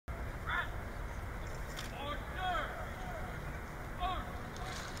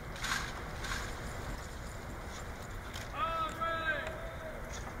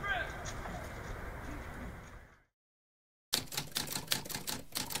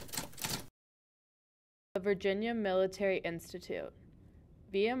The Virginia Military Institute.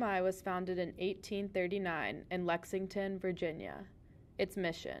 VMI was founded in 1839 in Lexington, Virginia. Its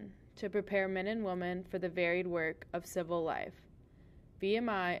mission: to prepare men and women for the varied work of civil life.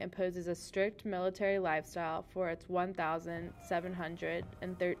 VMI imposes a strict military lifestyle for its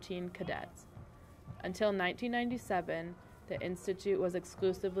 1,713 cadets. Until 1997, the Institute was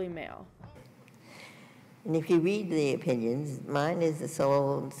exclusively male. And if you read the opinions, mine is the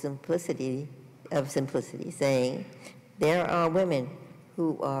sole simplicity, saying there are women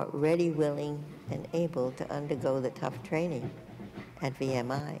who are ready, willing, and able to undergo the tough training at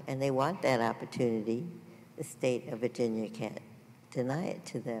VMI, and they want that opportunity. The state of Virginia can't deny it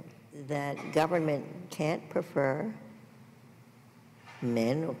to them. That government can't prefer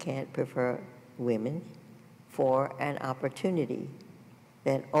men or can't prefer women for an opportunity,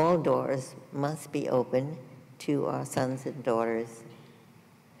 that all doors must be open to our sons and daughters,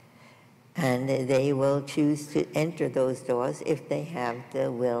 and they will choose to enter those doors if they have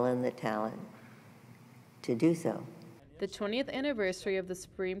the will and the talent to do so. The 20th anniversary of the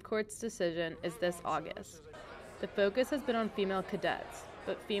Supreme Court's decision is this August. The focus has been on female cadets,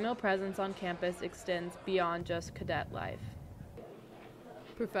 but female presence on campus extends beyond just cadet life.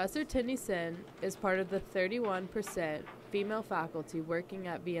 Professor Tinney Sin is part of the 31% female faculty working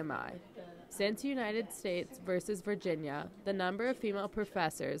at VMI. Since United States versus Virginia, the number of female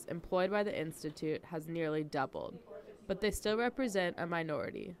professors employed by the Institute has nearly doubled, but they still represent a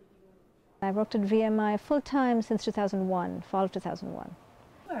minority. I've worked at VMI full-time since 2001, fall of 2001.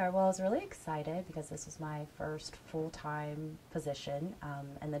 Sure. Well, I was really excited because this was my first full-time position,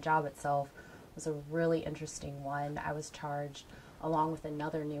 and the job itself was a really interesting one. I was charged, along with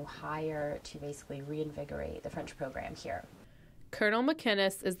another new hire, to basically reinvigorate the French program here. Colonel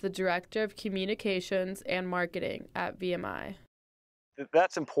McInnes is the Director of Communications and Marketing at VMI.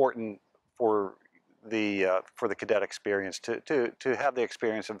 That's important for the cadet experience, to have the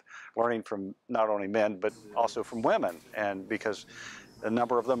experience of learning from not only men but also from women, and because a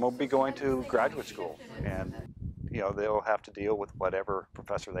number of them will be going to graduate school, and they'll have to deal with whatever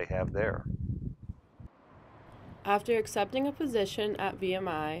professor they have there. After accepting a position at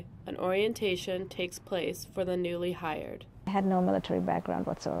VMI, an orientation takes place for the newly hired. I had no military background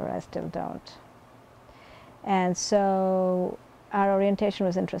whatsoever. I still don't. And so our orientation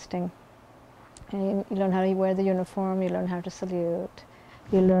was interesting. And you learn how to wear the uniform, you learn how to salute,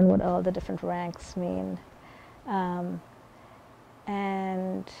 you learn what all the different ranks mean.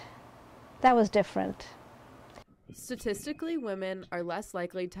 And that was different. Statistically, women are less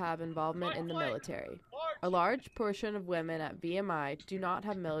likely to have involvement in the military. A large portion of women at VMI do not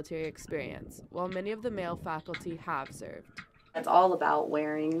have military experience, while many of the male faculty have served. It's all about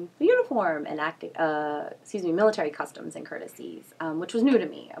wearing the uniform and military customs and courtesies, which was new to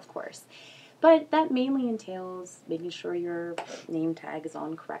me, of course. But that mainly entails making sure your name tag is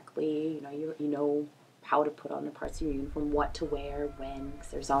on correctly. You know how to put on the parts of your uniform, what to wear, when,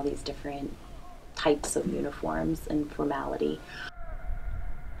 because there's all these different types of uniforms and formality.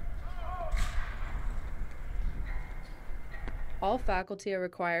 All faculty are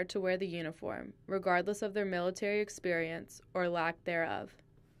required to wear the uniform, regardless of their military experience or lack thereof.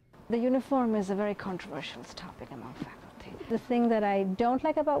 The uniform is a very controversial topic among faculty. The thing that I don't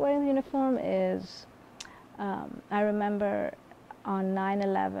like about wearing the uniform is, I remember on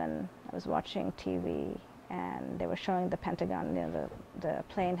 9/11, I was watching TV and they were showing the Pentagon, the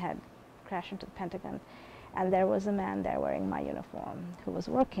plane had crashed into the Pentagon, and there was a man there wearing my uniform who was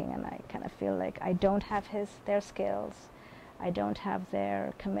working, and I kind of feel like I don't have their skills, I don't have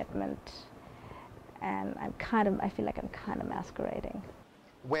their commitment, and I feel like I'm kind of masquerading.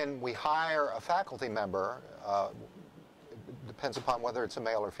 When we hire a faculty member, it depends upon whether it's a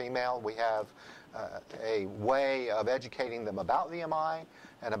male or female, we have a way of educating them about VMI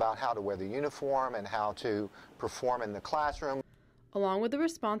and about how to wear the uniform and how to perform in the classroom. Along with the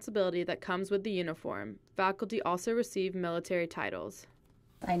responsibility that comes with the uniform, faculty also receive military titles.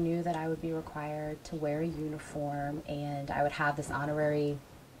 I knew that I would be required to wear a uniform, and I would have this honorary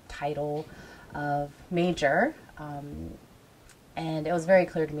title of major. And it was very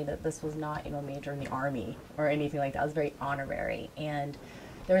clear to me that this was not, major in the Army or anything like that. It was very honorary. And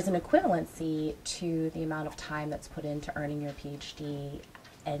there was an equivalency to the amount of time that's put into earning your PhD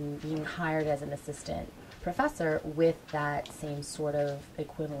and being hired as an assistant professor with that same sort of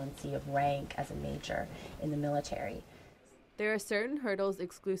equivalency of rank as a major in the military. There are certain hurdles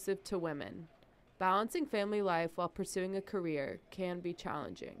exclusive to women. Balancing family life while pursuing a career can be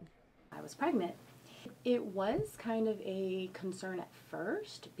challenging. I was pregnant. It was kind of a concern at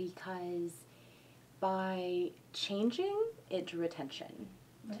first because by changing, it drew attention.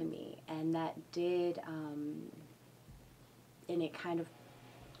 to me, and that did, and it kind of,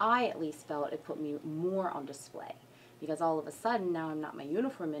 I at least felt it put me more on display, because all of a sudden now I'm not my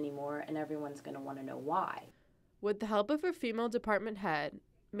uniform anymore, and everyone's going to want to know why. With the help of her female department head,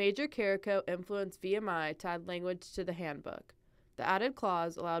 Major Carrico influenced VMI to add language to the handbook. The added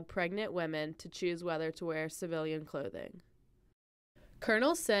clause allowed pregnant women to choose whether to wear civilian clothing.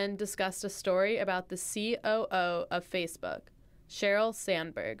 Colonel Sin discussed a story about the COO of Facebook, Sheryl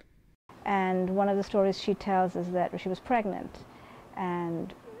Sandberg. And one of the stories she tells is that she was pregnant,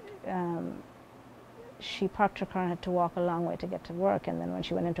 and she parked her car and had to walk a long way to get to work. And then when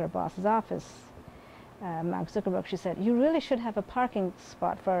she went into her boss's office, Mark Zuckerberg, she said, "You really should have a parking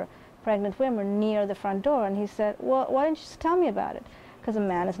spot for pregnant women near the front door." And he said, "Well, why didn't you just tell me about it?" Because a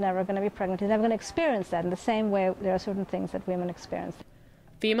man is never going to be pregnant. He's never going to experience that. In the same way, there are certain things that women experience.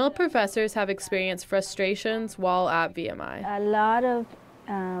 Female professors have experienced frustrations while at VMI. A lot of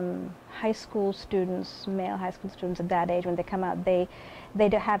high school students, male high school students at that age, when they come out, they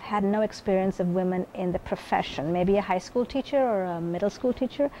have had no experience of women in the profession. Maybe a high school teacher or a middle school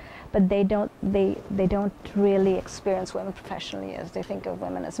teacher, but they don't really experience women professionally as they think of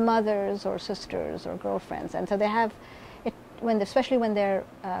women as mothers or sisters or girlfriends. And so they have, especially when they're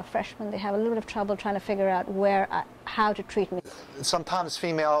freshmen, they have a little bit of trouble trying to figure out how to treat me. Sometimes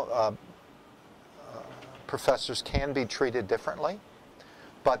female professors can be treated differently,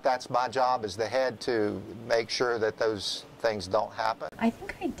 but that's my job as the head to make sure that those things don't happen. I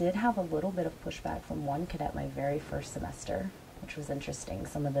think I did have a little bit of pushback from one cadet my very first semester, which was interesting,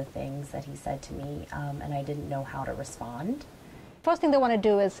 some of the things that he said to me, and I didn't know how to respond. First thing they want to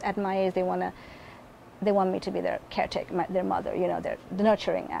do is, at my age, they want me to be their caretaker, their mother, the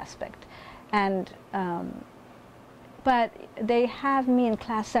nurturing aspect. And but they have me in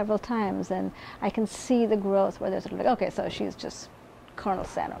class several times, and I can see the growth where they're sort of like, okay, so she's just Colonel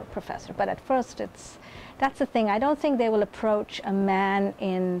Sen or a professor. But at first, that's the thing. I don't think they will approach a man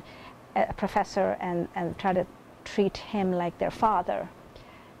in a professor and try to treat him like their father.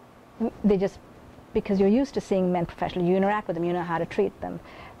 They just, because you're used to seeing men professionally, you interact with them, you know how to treat them.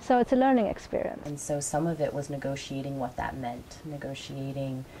 So it's a learning experience. And so some of it was negotiating what that meant,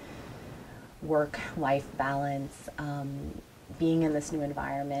 negotiating work-life balance, being in this new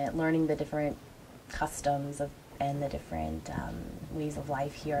environment, learning the different customs and the different ways of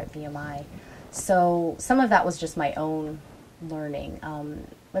life here at VMI. So some of that was just my own learning,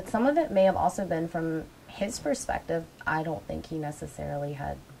 but some of it may have also been from his perspective. I don't think he necessarily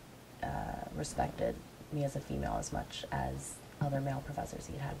had respected me as a female as much as other male professors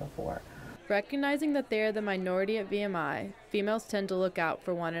he'd had before. Recognizing that they are the minority at VMI, females tend to look out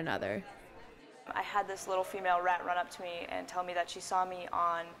for one another. I had this little female rat run up to me and tell me that she saw me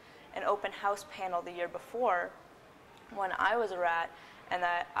on an open house panel the year before when I was a rat, and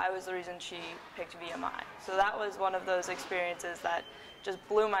that I was the reason she picked VMI. So that was one of those experiences that just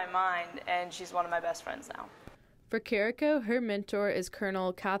blew my mind, and she's one of my best friends now. For Carrico, her mentor is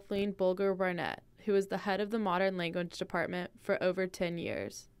Colonel Kathleen Bulger Barnett, who was the head of the Modern Language Department for over 10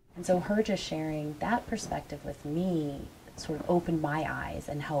 years. And so her just sharing that perspective with me sort of opened my eyes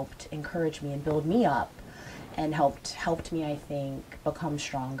and helped encourage me and build me up, and helped me, I think, become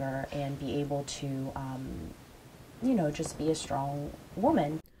stronger and be able to just be a strong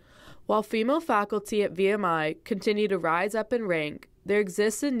woman. While female faculty at VMI continue to rise up in rank, there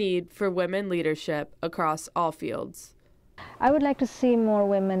exists a need for women leadership across all fields. I would like to see more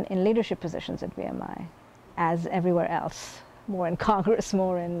women in leadership positions at VMI, as everywhere else. More in Congress,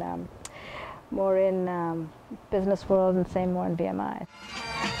 more in business world, and same more in VMI.